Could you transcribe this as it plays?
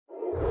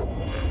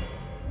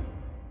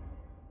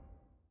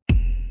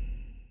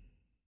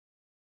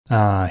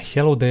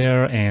Hello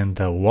there and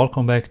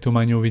welcome back to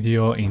my new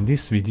video. In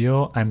this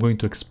video I'm going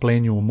to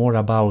explain you more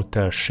about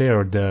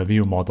shared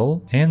view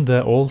model and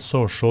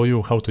also show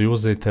you how to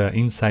use it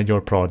inside your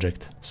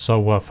project.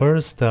 So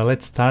first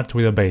let's start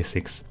with the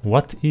basics.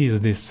 What is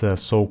this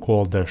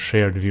so-called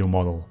shared view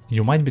model?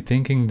 You might be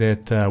thinking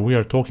that we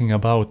are talking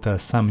about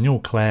some new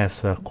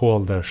class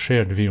called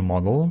shared view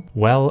model.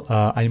 Well,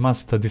 I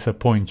must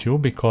disappoint you,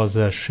 because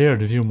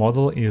shared view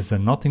model is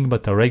nothing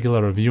but a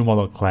regular view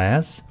model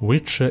class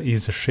which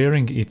is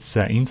sharing its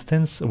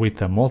instance with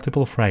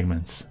multiple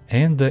fragments.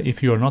 And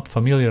if you are not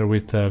familiar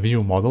with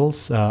view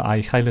models,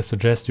 I highly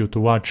suggest you to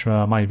watch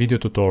my video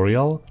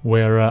tutorial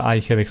where I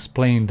have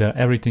explained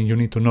everything you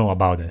need to know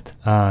about it.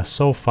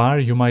 So far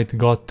you might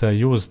got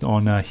used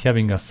on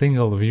having a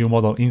single view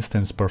model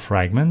instance per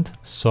fragment.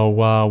 So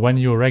when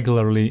you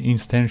regularly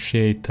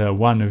instantiate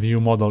one view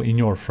model in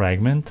your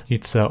fragment,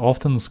 it's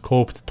often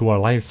scoped to a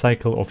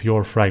lifecycle of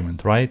your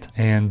fragment, right?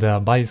 And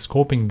by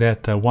scoping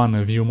that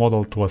one view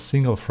model to a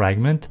single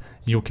fragment,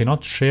 you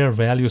cannot share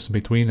values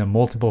between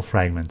multiple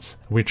fragments,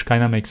 which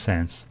kinda makes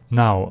sense.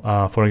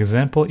 Now, for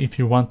example, if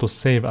you want to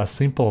save a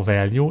simple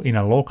value in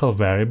a local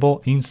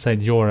variable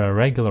inside your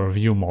regular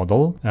view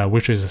model,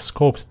 which is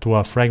scoped to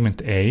a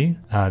fragment A,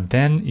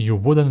 then you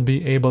wouldn't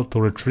be able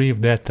to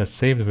retrieve that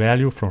saved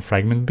value from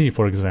fragment B,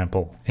 for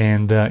example.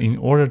 And in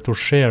order to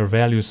share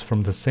values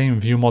from the same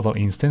view model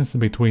instance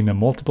between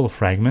multiple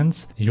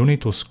fragments, you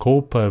need to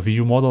scope a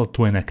view model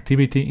to an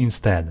activity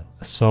instead.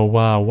 So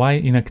why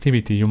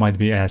inactivity, you might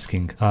be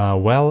asking?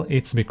 Well,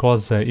 it's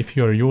because if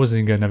you are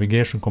using a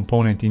navigation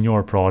component in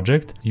your project,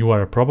 you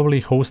are probably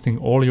hosting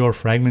all your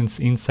fragments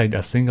inside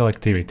a single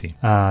activity.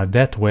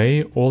 That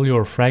way, all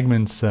your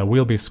fragments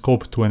will be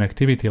scoped to an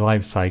activity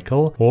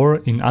lifecycle, or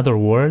in other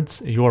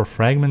words, your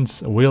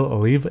fragments will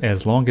live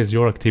as long as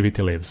your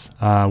activity lives.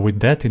 With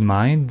that in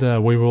mind,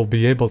 we will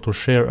be able to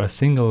share a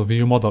single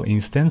view model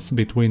instance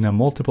between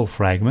multiple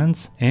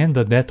fragments, and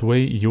that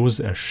way use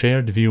a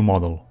shared view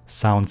model.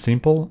 Sounds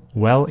simple?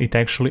 Well, it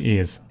actually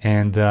is.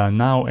 And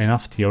now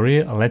enough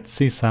theory, let's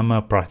see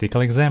some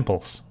practical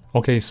examples.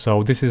 Okay,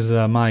 so this is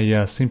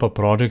my simple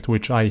project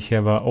which I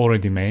have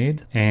already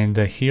made, and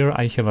here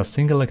I have a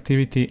single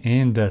activity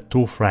and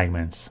two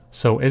fragments.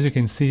 So as you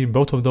can see,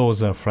 both of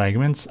those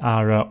fragments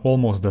are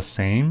almost the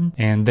same,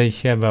 and they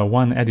have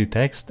one edit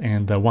text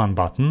and one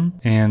button.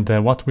 And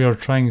what we are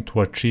trying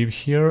to achieve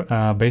here,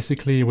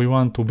 basically we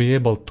want to be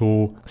able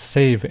to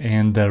save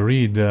and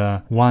read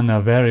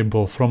one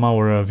variable from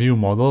our view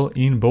model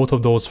in both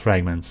of those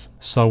fragments.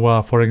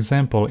 So for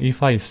example,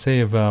 if I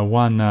save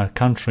one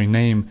country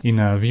name in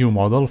a view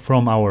model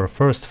from our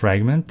first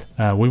fragment,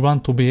 we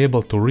want to be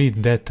able to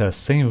read that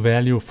same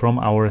value from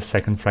our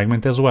second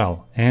fragment as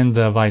well, and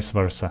vice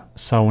versa.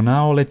 So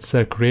now let's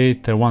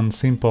create one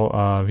simple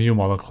view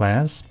model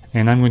class.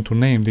 And I'm going to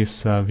name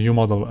this view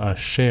model a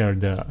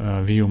shared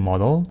view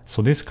model.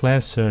 So this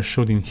class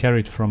should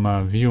inherit from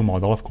a view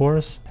model, of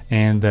course.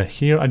 And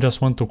here I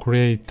just want to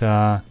create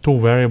two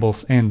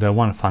variables and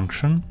one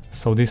function.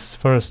 So this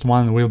first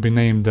one will be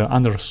named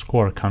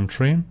underscore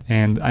country,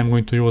 and I'm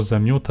going to use a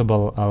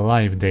mutable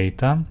live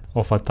data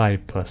of a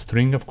type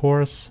string, of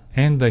course.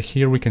 And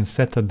here we can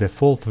set a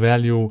default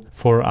value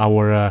for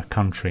our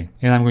country.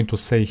 And I'm going to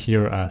say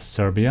here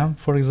Serbia,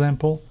 for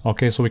example.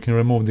 Okay, so we can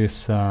remove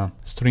this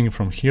string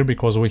from here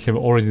because we have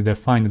already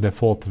defined the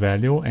default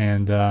value,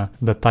 and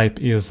the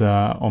type is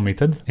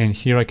omitted. And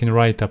here I can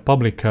write a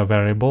public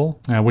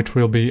variable, which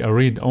will be a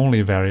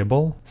read-only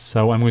variable.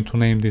 So I'm going to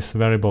name this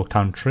variable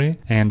country,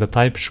 and the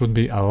type should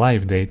be a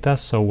live data,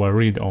 so a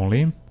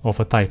read-only, of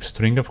a type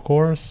string, of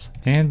course.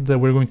 And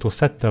we're going to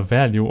set the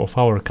value of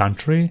our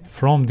country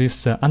from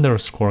this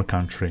underscore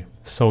country.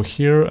 So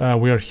here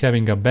we are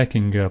having a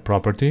backing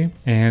property,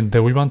 and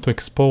we want to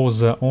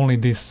expose only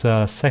this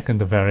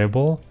second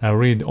variable, a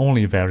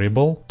read-only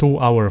variable, to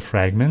our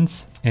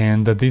fragments.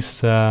 And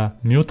this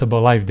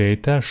mutable live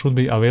data should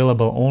be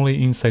available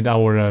only inside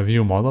our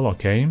view model,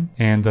 okay?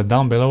 And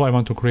down below I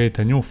want to create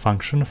a new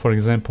function, for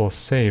example,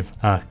 save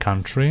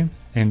country,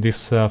 and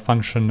this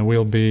function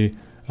will be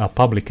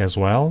public as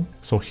well.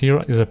 So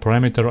here is a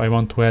parameter I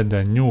want to add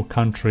a new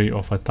country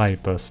of a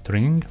type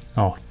string,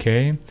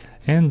 okay.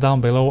 And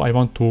down below I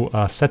want to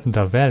set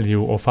the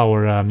value of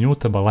our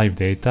mutable live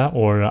data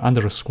or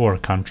underscore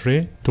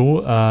country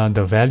to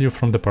the value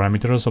from the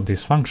parameters of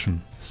this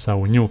function.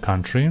 So new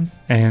country,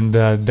 and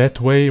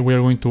that way we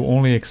are going to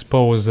only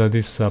expose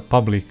this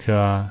public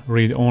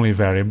read-only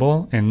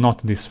variable and not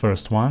this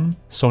first one.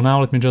 So now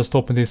let me just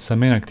open this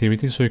main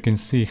activity so you can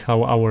see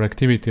how our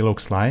activity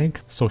looks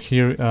like. So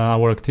here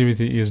our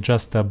activity is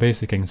just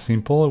basic and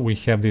simple. We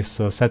have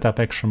this setup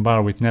action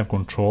bar with nav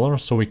controller,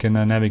 so we can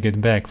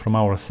navigate back from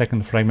our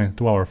second fragment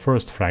to our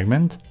first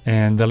fragment.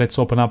 And let's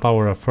open up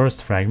our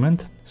first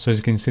fragment. So as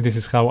you can see, this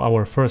is how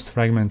our first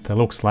fragment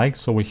looks like.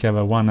 So we have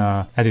one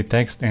edit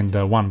text and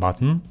one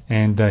button.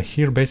 And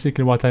here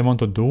basically what I want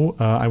to do,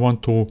 I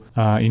want to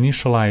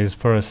initialize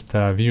first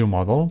view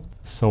model.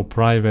 So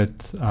private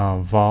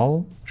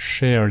val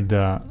shared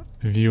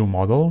view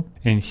model,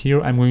 and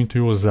here I'm going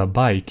to use a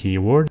by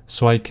keyword,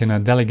 so I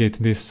can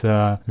delegate this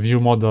view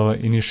model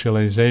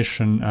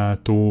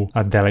initialization to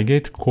a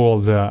delegate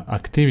called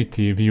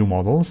activity view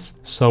models.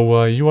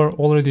 So you are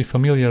already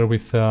familiar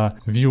with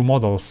view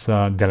models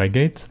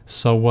delegate,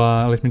 so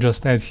let me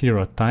just add here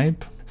a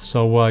type.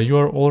 So you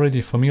are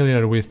already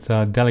familiar with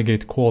a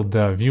delegate called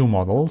view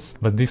models,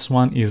 but this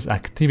one is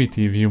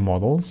activity view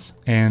models,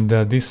 and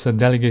this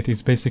delegate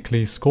is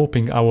basically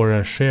scoping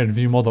our shared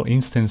view model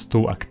instance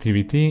to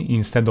activity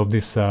instead of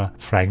this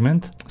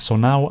fragment. So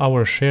now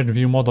our shared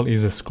view model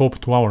is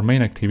scoped to our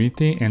main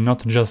activity and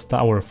not just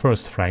our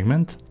first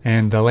fragment.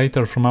 And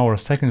later from our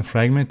second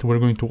fragment we're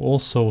going to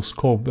also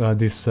scope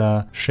this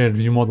shared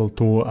view model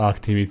to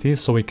activity,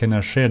 so we can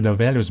share the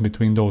values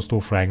between those two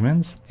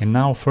fragments. And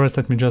now first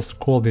let me just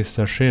call this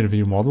shared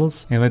view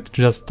models, and let's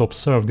just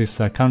observe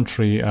this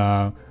country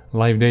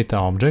live data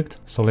object.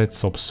 So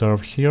let's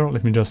observe here.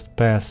 Let me just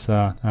pass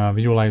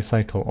view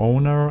lifecycle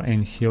owner,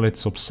 and here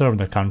let's observe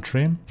the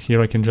country.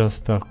 Here I can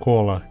just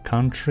call a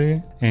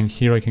country, and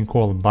here I can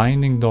call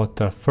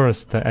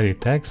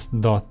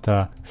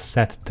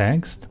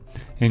binding.firstEditText.setText,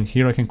 and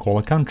here I can call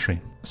a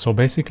country. So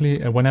basically,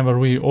 whenever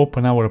we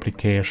open our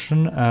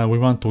application, we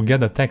want to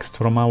get a text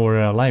from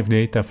our live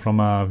data from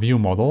a view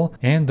model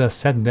and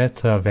set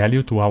that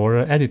value to our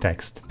edit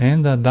text.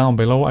 And down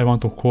below I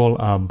want to call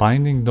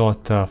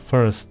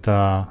binding.first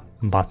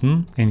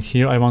button, and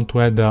here I want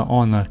to add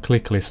on a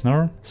click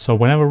listener. So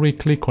whenever we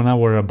click on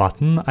our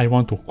button, I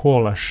want to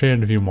call a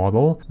shared view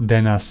model,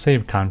 then a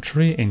save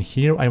country, and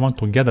here I want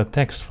to get a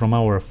text from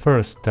our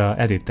first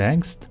edit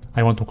text.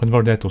 I want to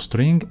convert that to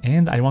string,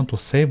 and I want to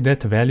save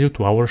that value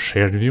to our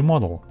shared view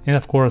model. And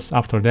of course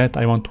after that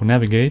I want to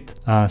navigate,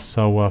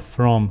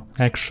 from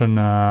action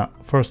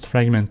first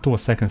fragment to a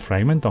second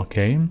fragment,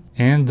 okay.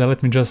 And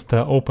let me just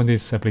open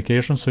this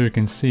application so you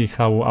can see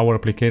how our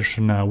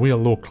application will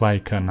look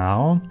like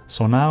now.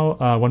 So now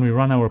when we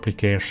run our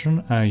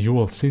application, you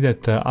will see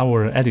that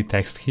our edit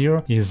text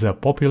here is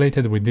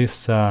populated with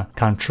this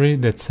country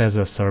that says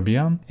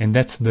Serbia, and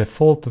that's the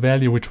default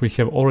value which we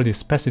have already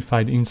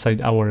specified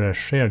inside our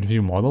shared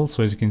view model,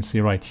 so as you can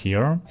see right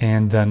here.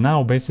 And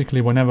now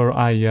basically whenever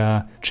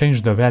I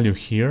change the value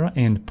here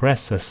and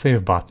press a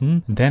save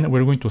button, then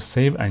we're going to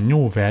save a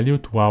new value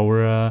to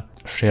our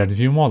shared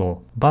view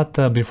model.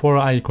 But before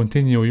I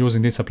continue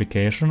using this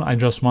application, I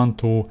just want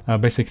to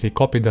basically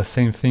copy the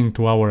same thing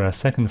to our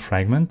second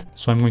fragment.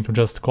 So I'm going to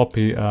just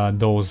copy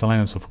those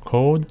lines of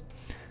code.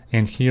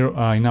 And here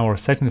in our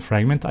second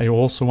fragment, I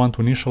also want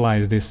to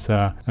initialize this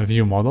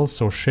view model,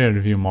 so shared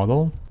view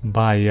model,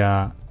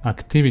 by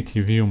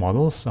activity view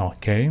models,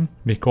 okay,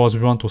 because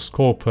we want to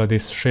scope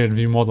this shared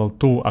view model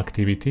to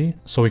activity,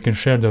 so we can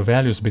share the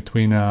values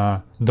between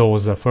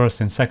those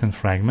first and second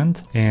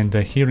fragment. And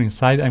here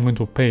inside I'm going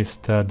to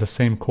paste the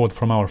same code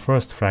from our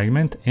first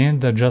fragment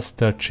and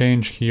just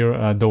change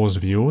here those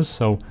views.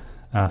 So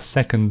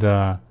second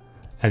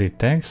edit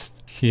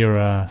text, here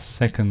a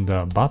second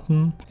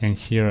button, and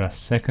here a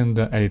second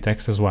edit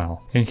text as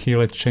well. And here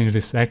let's change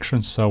this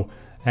action, so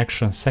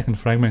action second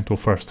fragment to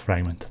first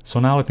fragment. So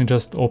now let me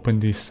just open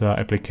this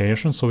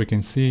application so we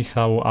can see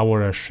how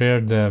our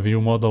shared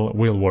view model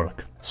will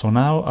work. So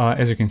now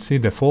as you can see,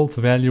 default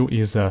value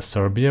is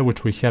Serbia,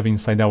 which we have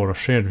inside our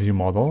shared view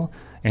model.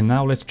 And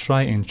now let's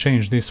try and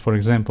change this, for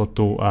example,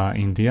 to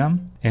India.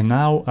 And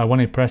now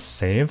when I press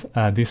save,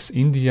 this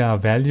India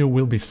value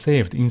will be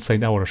saved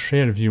inside our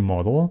shared view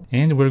model,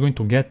 and we're going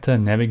to get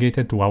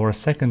navigated to our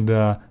second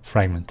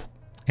fragment.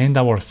 And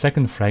our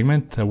second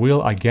fragment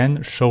will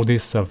again show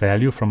this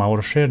value from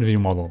our shared view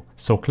model.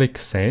 So click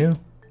save.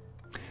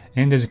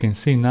 And as you can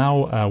see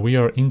now, we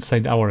are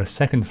inside our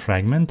second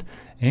fragment,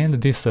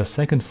 and this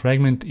second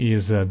fragment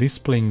is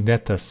displaying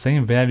that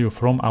same value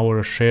from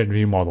our shared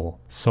view model.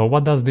 So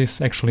what does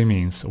this actually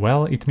mean?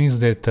 Well, it means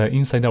that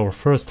inside our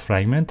first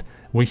fragment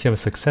we have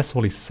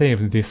successfully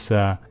saved this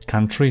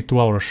country to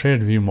our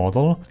shared view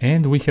model,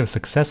 and we have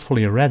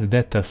successfully read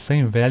that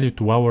same value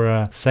to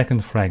our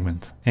second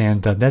fragment.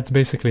 And that's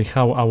basically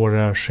how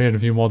our shared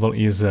view model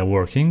is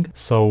working.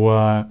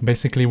 So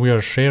basically we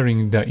are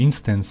sharing the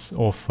instance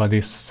of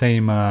this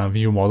same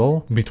view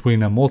model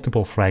between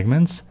multiple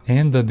fragments,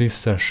 and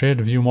this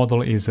shared view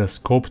model is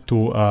scoped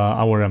to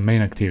our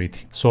main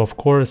activity. So of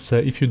course,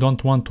 if you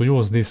don't want to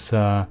use this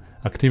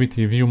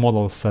activity view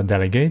models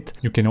delegate,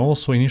 you can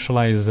also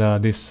initialize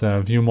this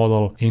view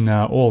model in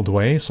an old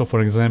way. So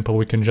for example,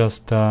 we can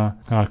just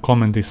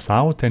comment this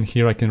out, and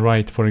here I can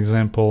write, for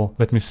example,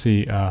 let me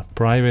see,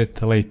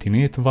 private late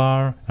init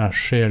var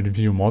shared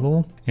view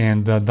model,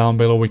 and down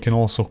below we can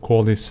also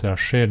call this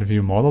shared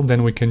view model.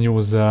 Then we can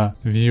use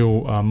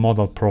view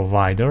model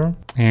provider,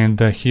 and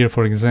here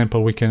for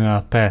example we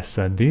can pass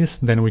this,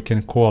 then we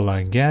can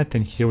call get,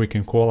 and here we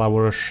can call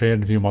our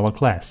shared view model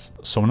class.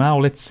 So now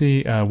let's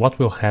see what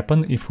will happen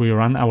if we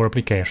run our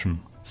application.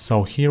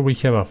 So here we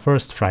have a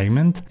first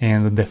fragment,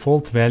 and the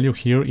default value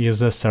here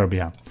is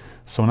Serbia.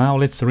 So now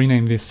let's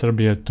rename this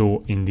Serbia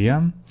to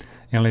India,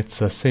 and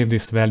let's save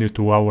this value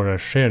to our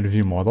shared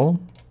view model.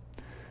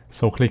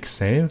 So click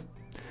save.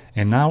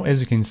 And now,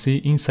 as you can see,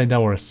 inside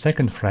our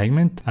second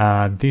fragment,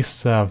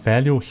 this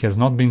value has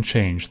not been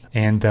changed.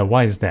 And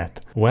why is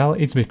that? Well,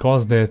 it's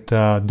because that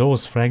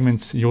those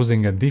fragments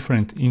using a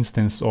different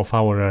instance of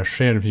our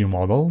shared view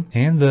model,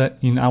 and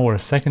in our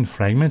second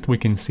fragment we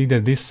can see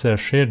that this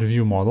shared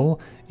view model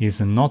is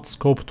not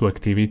scoped to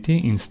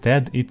activity,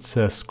 instead it's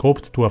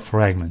scoped to a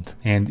fragment.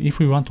 And if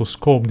we want to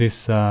scope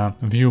this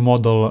view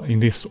model in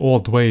this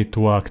old way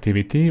to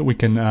activity, we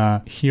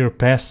can here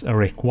pass a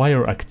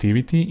require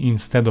activity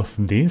instead of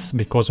this,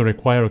 because a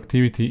require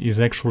activity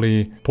is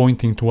actually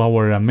pointing to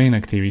our main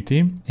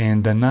activity.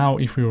 And now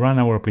if we run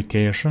our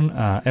application,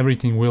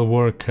 everything will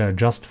work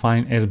just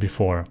fine as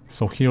before.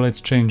 So here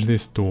let's change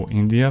this to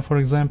India, for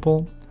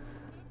example.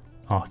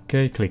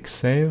 Okay, click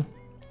save.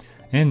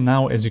 And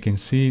now, as you can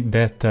see,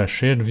 that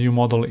shared view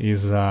model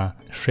is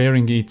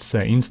sharing its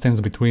instance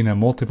between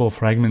multiple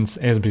fragments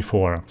as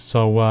before.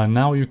 So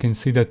now you can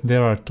see that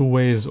there are two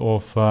ways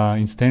of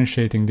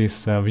instantiating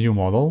this view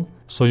model.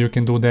 So you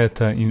can do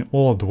that in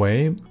old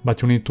way,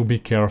 but you need to be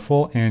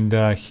careful, and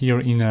here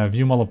in a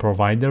view model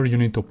provider you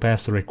need to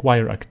pass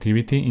require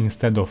activity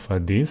instead of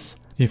this,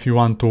 if you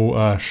want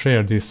to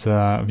share this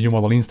view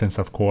model instance,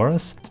 of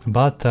course.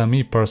 But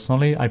me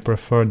personally, I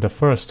prefer the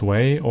first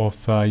way of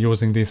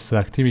using this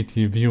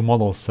activity view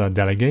models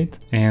delegate.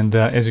 And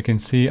as you can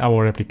see,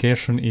 our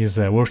application is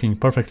working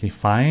perfectly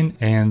fine,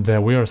 and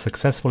we are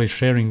successfully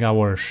sharing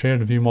our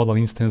shared view model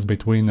instance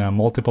between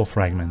multiple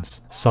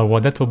fragments. So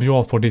that will be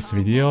all for this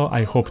video.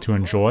 I hope you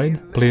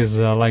enjoyed. Please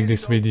like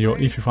this video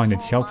if you find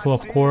it helpful,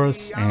 of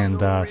course, and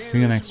see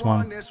you next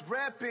one.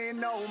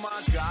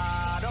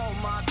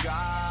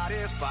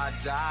 If I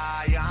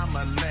die, I'm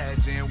a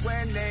legend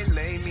when they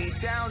lay me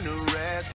down to rest.